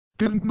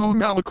Didn't know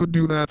Nala could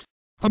do that.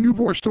 A new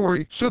war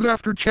story set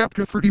after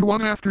chapter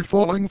 31 after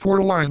falling for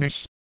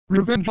Linus.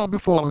 Revenge of the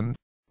Fallen.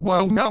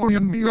 While Nala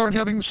and me are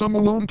having some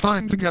alone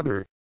time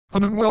together,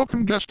 an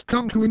unwelcome guest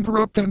come to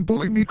interrupt and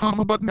bully me,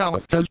 but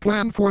Nala has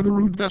planned for the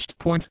rude guest.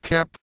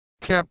 Cap.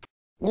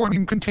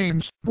 Warning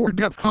contains more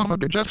death,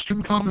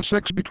 digestion,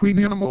 sex between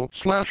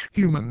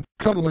animal/human,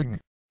 cuddling.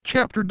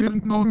 Chapter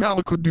didn't know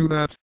Nala could do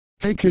that.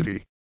 Hey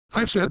kitty,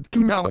 I said to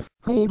Nala,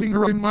 holding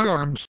her in my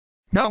arms.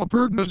 Nala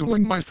purred,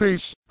 nuzzling my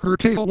face. Her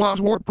tail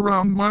was warped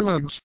around my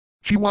legs.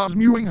 She was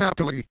mewing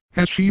happily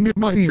as she nipped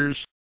my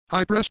ears.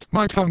 I pressed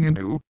my tongue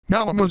into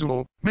Nala's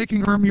muzzle,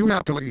 making her mew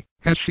happily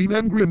as she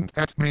then grinned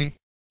at me.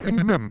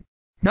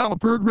 Nala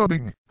purred,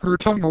 rubbing her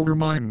tongue over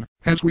mine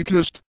as we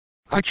kissed.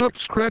 I chucked,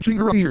 scratching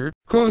her ear,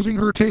 causing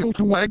her tail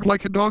to wag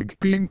like a dog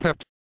being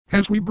pet.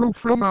 As we broke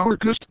from our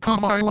kiss,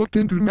 I looked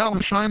into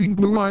Nala's shining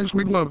blue eyes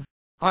with love.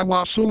 I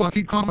was so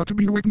lucky, to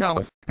be with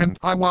Nala, and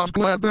I was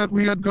glad that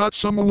we had got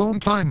some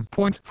alone time.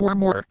 For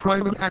more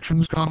private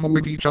actions,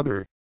 with each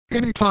other.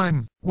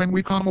 Anytime, when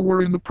we,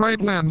 were in the Pride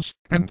Lands,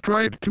 and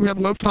tried to have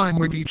love time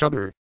with each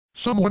other,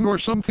 someone or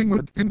something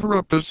would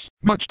interrupt us,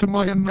 much to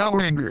my and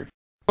Nala's anger.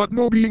 But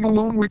no being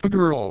alone with the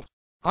girl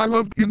I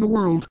loved in the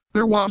world,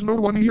 there was no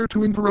one here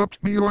to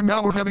interrupt me or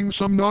Nala having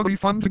some naughty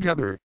fun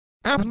together.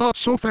 And not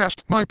so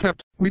fast, my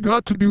pet, we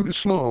got to do this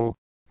slow.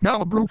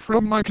 Nala broke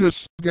from my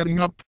kiss, getting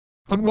up,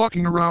 and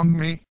walking around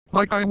me,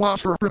 like I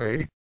was her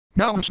prey.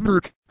 Nala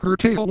smirked, her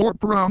tail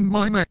warped around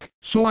my neck,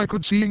 so I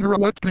could see her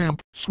wet,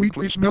 damp,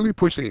 sweetly smelly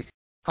pussy.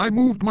 I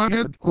moved my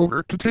head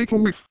over to take a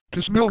whiff,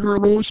 to smell her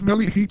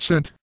rose-smelly heat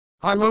scent.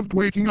 I loved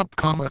waking up,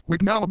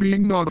 with Nala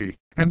being naughty,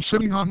 and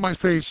sitting on my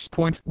face.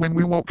 When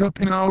we woke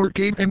up in our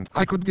cave and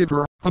I could give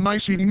her a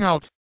nice eating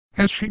out,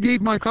 as she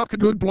gave my cock a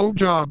good blow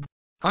job.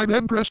 I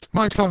then pressed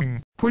my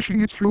tongue, pushing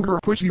it through her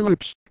pussy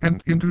lips,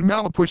 and into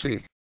Nala's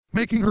pussy,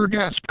 making her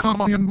gasp,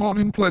 and moan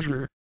in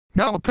pleasure.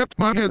 Nala pecked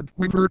my head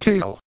with her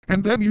tail,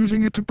 and then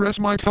using it to press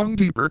my tongue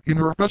deeper in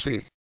her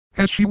pussy.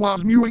 As she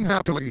was mewing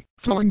happily,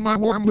 filling my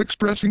warm licks,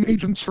 pressing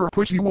against her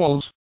pussy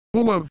walls.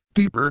 Oh love,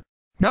 deeper,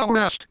 Nala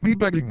asked me,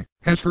 begging,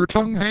 as her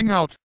tongue hang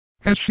out.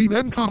 As she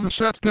then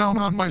sat down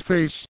on my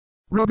face,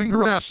 rubbing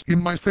her ass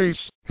in my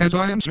face, as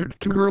I answered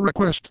to her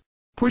request.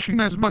 Pushing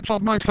as much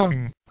of my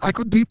tongue I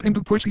could deep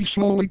into pussy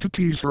slowly to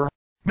tease her,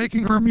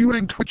 making her mew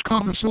and twitch,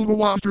 silver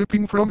was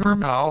dripping from her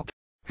mouth.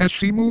 As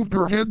she moved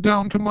her head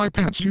down to my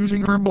pants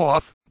using her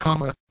mouth,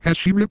 as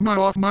she ripped my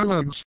off my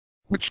legs,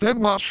 which then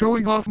was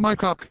showing off my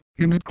cock,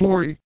 in its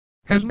glory.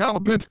 As Nala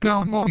bent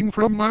down, moaning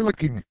from my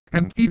licking,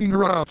 and eating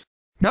her out.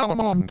 Nala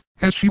moaned,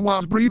 as she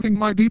was breathing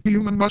my deep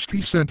human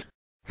musky scent.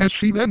 As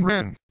she then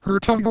ran her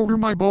tongue over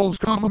my balls,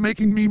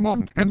 making me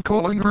moan and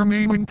calling her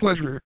name in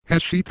pleasure,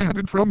 as she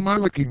panted from my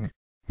licking.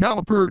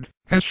 Nala purred,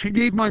 as she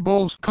gave my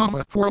balls,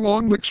 4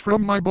 long licks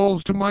from my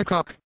balls to my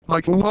cock,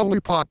 like a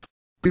lollipop,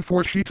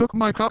 before she took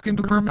my cock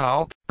into her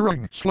mouth,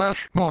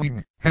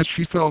 purring/moaning, as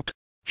she felt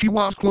she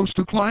was close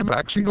to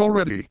climaxing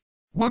already.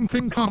 One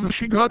thing,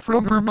 she got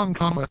from her mum,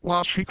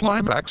 was she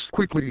climaxed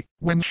quickly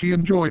when she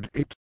enjoyed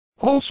it.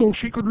 Also,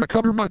 she could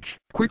recover much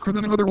quicker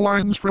than other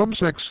lines from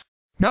sex.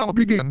 Nala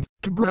began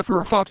to breath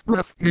her hot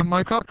breath in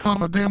my cock,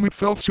 damn it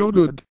felt so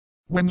good.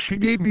 When she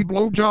gave me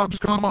blowjobs,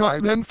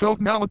 I then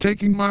felt Nala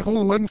taking my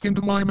whole length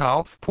into my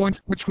mouth,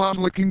 which was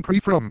licking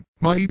free from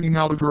my eating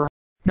out of her.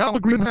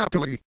 Nala grinned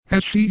happily,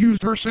 as she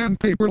used her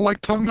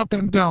sandpaper-like tongue up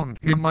and down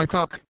in my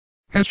cock.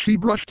 As she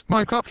brushed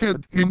my cock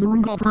head in the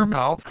root of her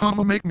mouth,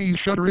 make me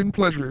shudder in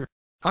pleasure.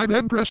 I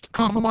then pressed,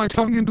 my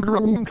tongue into her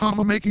womb,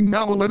 making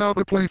Nala let out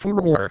a playful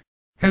roar.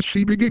 As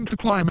she began to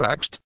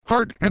climax,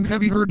 hard and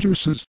heavy her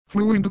juices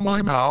flew into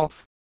my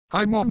mouth.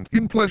 I moaned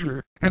in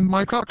pleasure, and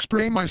my cock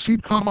sprayed my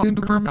seed,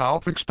 into her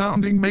mouth,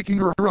 expounding, making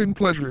her in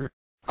pleasure.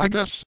 I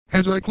guess,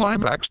 as I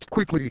climaxed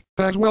quickly,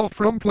 as well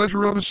from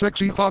pleasure of a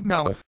sexy hot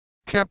Nala.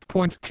 Cap.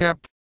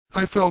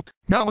 I felt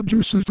Nala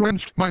juices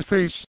drenched my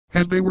face,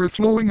 as they were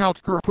flowing out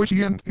her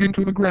pussy and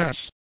into the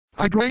grass.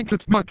 I drank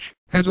as much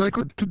as I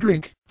could to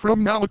drink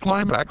from Nala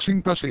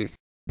climaxing pussy.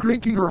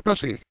 Drinking her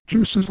pussy,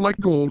 juices like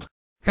gold.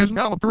 As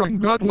Nala purring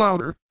got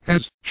louder,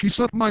 as she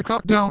sucked my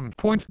cock down,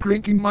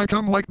 drinking my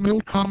cum like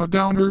milk,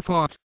 down her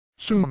thought.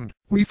 Soon,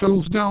 we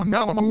fills down.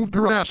 Nala moved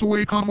her ass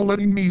away,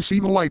 letting me see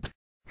the light.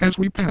 As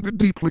we panted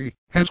deeply,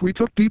 as we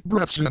took deep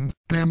breaths in,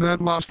 damn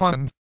that was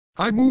fun.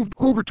 I moved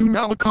over to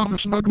Nala,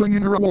 snuggling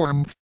in her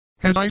warmth.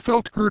 As I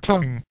felt her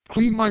tongue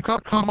clean my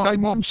cock, I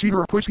moaned, see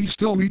her pussy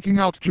still leaking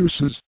out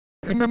juices.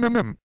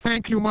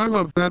 Thank you my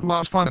love, that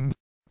was fun.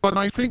 But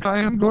I think I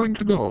am going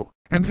to go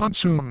and hunt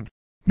soon.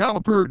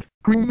 Nala purred,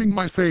 grooming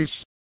my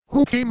face.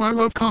 Okay my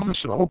love,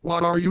 so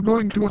what are you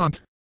going to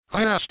hunt?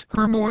 I asked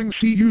her, knowing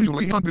she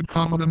usually hunted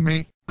than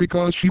me,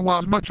 because she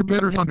was much a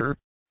better hunter.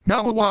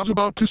 Nala was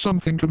about to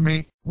something to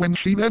me, when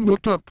she then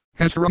looked up,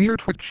 as her ear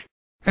twitched.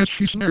 As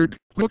she sneered,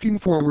 looking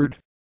forward.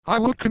 I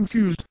looked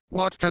confused.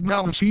 What had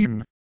Nala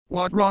seen?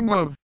 What wrong,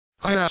 love?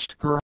 I asked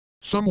her.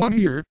 Someone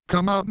here,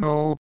 come out.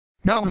 No.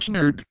 Nala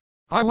sneered.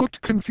 I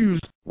looked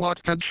confused. What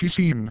had she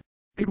seen?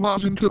 It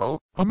was until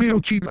a male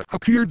cheetah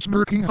appeared,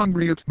 smirking,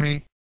 hungry at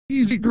me.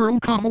 Easy girl,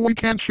 we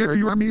can't share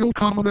your meal,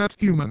 that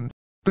human.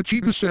 The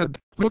cheetah said,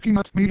 looking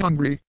at me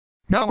hungry.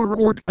 Nala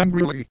roared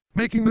angrily,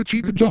 making the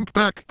cheetah jump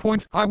back.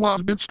 I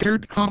was a bit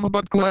scared,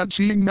 but glad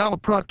seeing Nala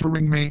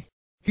proctoring me.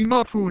 He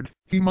not food,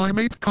 he my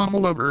mate,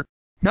 lover.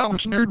 Nala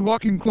snared,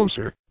 walking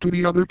closer to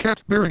the other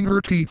cat, baring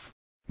her teeth.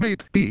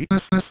 Mate,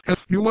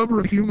 BFFF, you lover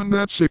a human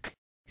that's sick.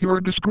 You're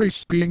a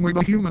disgrace being with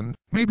a human.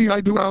 Maybe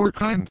I do our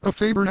kind a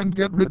favor and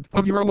get rid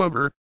of your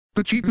lover.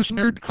 The cheetah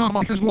snared,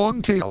 his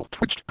long tail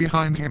twitched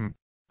behind him.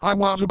 I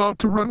was about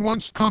to run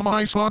once,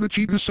 I saw the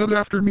cheetah set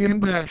after me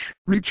and dash,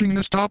 reaching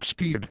his top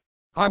speed.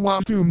 I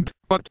was doomed,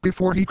 but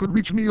before he could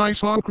reach me I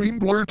saw Cream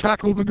Blur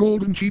tackle the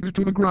golden cheetah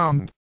to the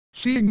ground.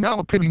 Seeing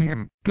Nala pinning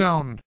him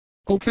down.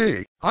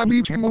 Okay, I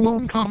leave him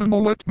alone, no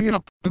let me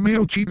up, the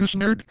male cheetah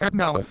snared at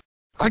Nala.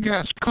 I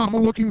gasped,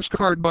 looking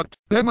scarred, but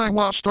then I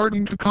was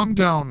starting to calm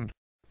down.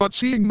 But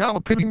seeing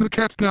Nala pinning the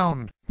cat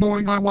down,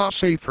 knowing I was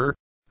safer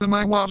than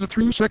I was a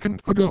true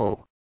second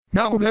ago.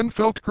 Nala then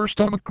felt her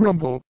stomach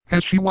grumble.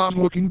 As she was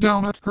looking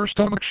down at her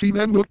stomach, she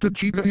then looked at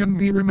Cheetah and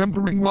me,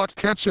 remembering what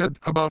Cat said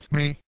about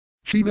me.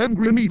 She then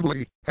grinned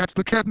evilly at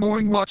the cat,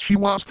 knowing what she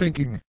was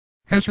thinking.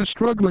 As his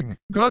struggling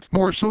got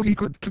more so he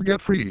could to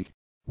get free.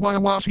 Why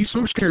was he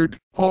so scared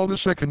all the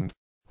second?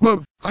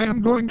 Love, I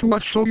am going to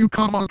show you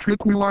a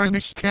trick we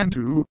lioness can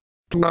do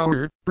to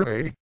our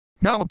prey.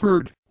 Nala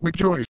purred with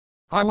joy.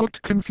 I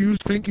looked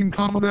confused, thinking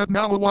that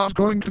Nala was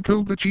going to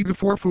kill the cheetah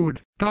for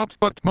food,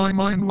 but my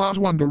mind was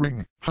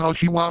wondering how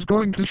she was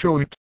going to show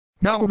it.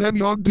 Nala then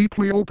yawned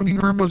deeply, opening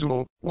her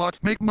muzzle. What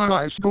make my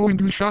eyes go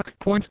into shock?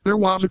 There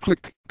was a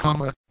click,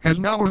 as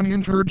Nala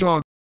unhinged her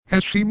jaw.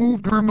 As she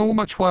moved her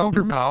much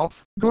wilder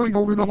mouth, going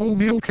over the whole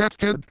male cat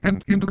head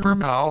and into her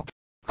mouth.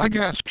 I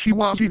gasped, she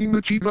was eating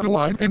the cheetah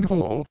alive and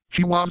whole.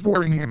 She was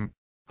devouring him.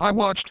 I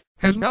watched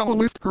as Nala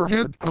lifted her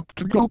head up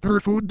to gulp her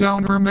food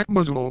down her neck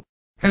muzzle.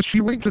 As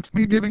she winked at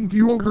me, giving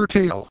view of her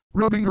tail,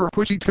 rubbing her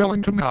pussy,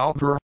 telling to mouth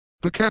her.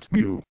 The cat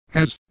mew,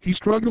 as he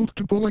struggled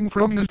to pulling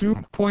from his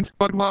doom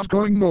but was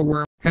going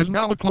nowhere, as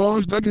Nala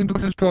claws dug into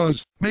his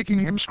paws, making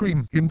him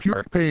scream in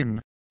pure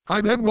pain. I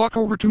then walk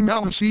over to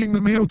Nala, seeing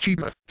the male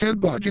cheetah, head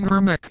budging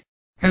her neck,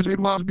 as it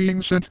was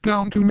being sent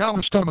down to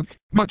Nala's stomach,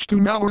 much to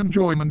Nala's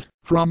enjoyment,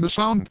 from the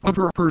sound of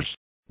her purse.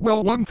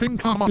 Well, one thing,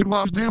 it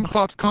was damn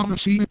hot, to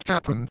see it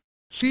happen.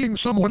 Seeing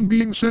someone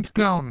being sent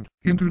down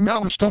into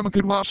Nala's stomach,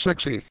 it was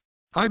sexy.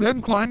 I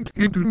then climbed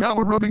into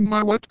Nala, rubbing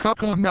my wet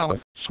cock on Nala,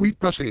 sweet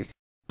pussy,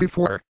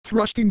 before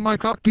thrusting my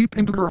cock deep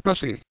into her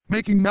pussy,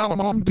 making Nala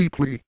moan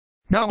deeply.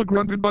 Nala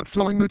grunted, but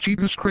feeling the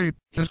cheetah scrape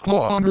his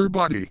claw on her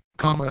body,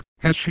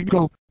 as she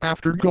gulp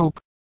after gulp,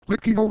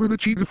 licking over the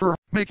cheetah fur,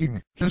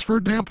 making his fur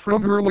damp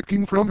from her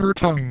licking from her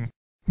tongue.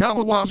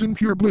 Nala was in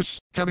pure bliss,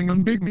 having a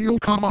big meal,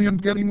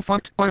 and getting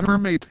fucked by her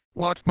mate.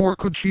 What more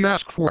could she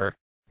ask for?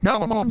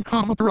 Nala moaned,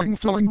 purring,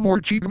 feeling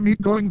more cheetah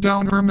meat going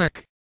down her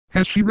neck.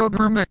 As she rubbed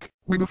her neck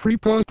with a free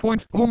paw,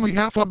 only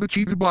half of the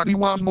cheetah body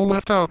was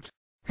left out,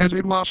 as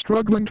it was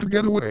struggling to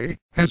get away,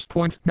 as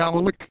Nala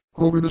licked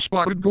over the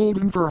spotted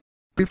golden fur,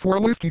 before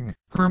lifting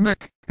her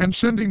neck and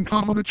sending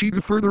the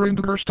cheetah further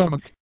into her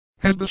stomach.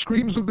 As the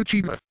screams of the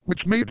cheetah,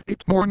 which made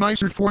it more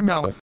nicer for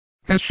Nala,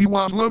 as she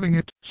was loving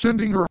it,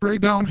 sending her prey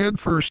down head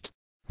first.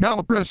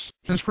 Nala pressed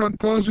his front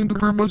paws into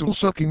her muzzle,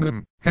 sucking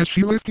them, as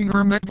she lifting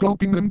her neck,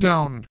 gulping them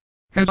down.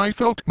 As I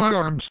felt my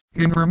arms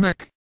in her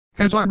neck,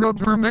 as I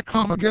rubbed her neck,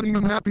 getting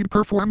unhappy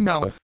perform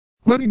Nala,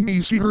 letting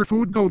me see her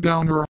food go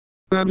down her.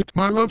 That it,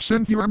 my love,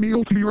 sent your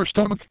meal to your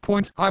stomach.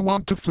 I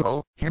want to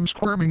feel him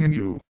squirming in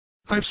you,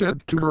 I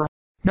said to her.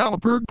 Nala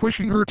purred,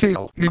 pushing her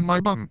tail in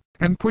my bum,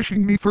 and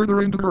pushing me further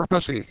into her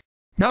pussy.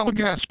 Nala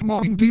gasped,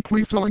 moaning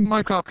deeply, filling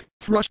my cock,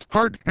 thrust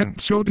hard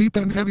and so deep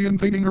and heavy,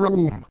 invading her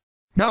womb.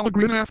 Nala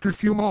grinned after a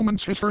few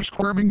moments as her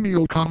squirming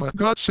meal,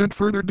 got sent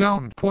further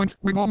down,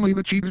 with only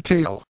the cheetah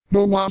tail,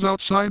 no was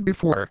outside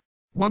before.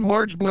 One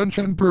large blench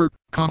and burp,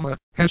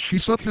 as she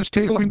sucked his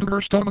tail into her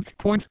stomach,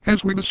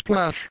 as with a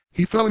splash,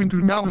 he fell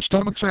into Nala's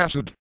stomach's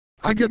acid.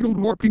 I giggled,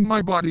 warping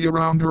my body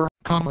around her,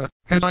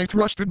 as I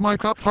thrusted my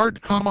cock hard,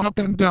 up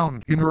and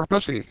down in her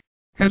pussy.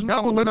 As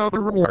Nala let out a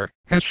roar,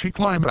 as she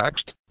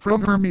climaxed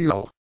from her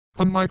meal.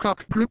 On my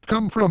cock drip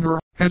come from her,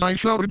 as I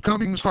shouted,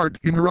 comings hard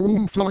in her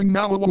womb, filling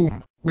Nala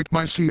womb with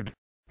my seed.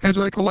 As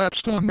I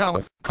collapsed on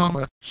Nala,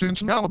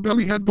 since Nala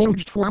belly had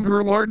bulged from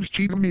her large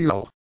cheetah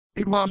meal.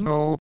 It was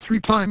no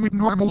 3 times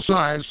normal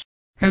size.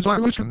 As I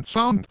listened,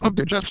 sound of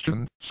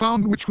digestion,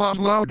 sound which was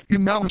loud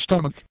in Nala's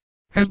stomach.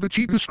 As the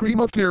cheetah scream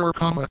of terror,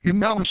 in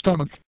Nala's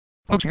stomach,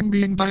 of him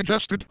being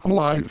digested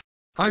alive.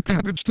 I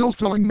panted, still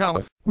filling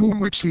Nala womb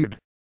with seed.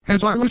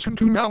 As I listened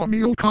to Nala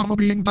meal,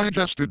 being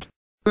digested.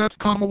 That,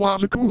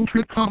 was a cool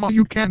trick,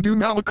 you can do,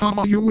 Nala,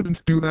 you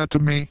wouldn't do that to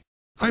me.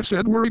 I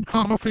said, worried,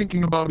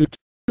 thinking about it.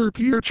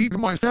 Pierre cheetah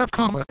my fav,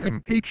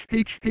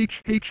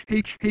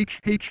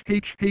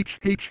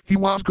 he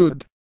was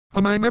good.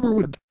 And I never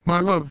would, my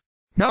love.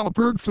 Nala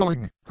purred,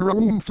 filling her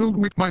womb filled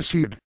with my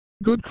seed.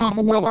 Good,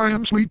 well, I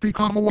am sleepy,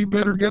 we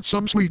better get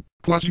some sleep,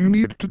 plus you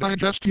need to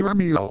digest your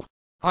meal.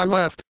 I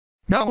laughed.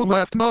 Nala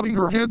laughed, nodding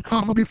her head,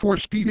 before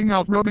speeding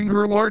out, rubbing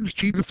her large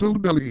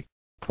cheetah-filled belly.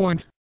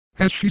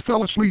 as she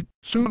fell asleep,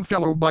 soon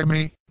followed by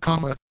me,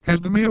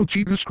 as the male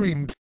cheetah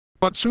screamed.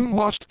 But soon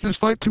lost his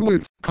fight to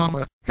live,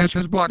 as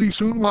his body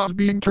soon was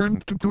being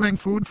turned to doing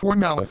food for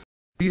Nala.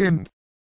 The end.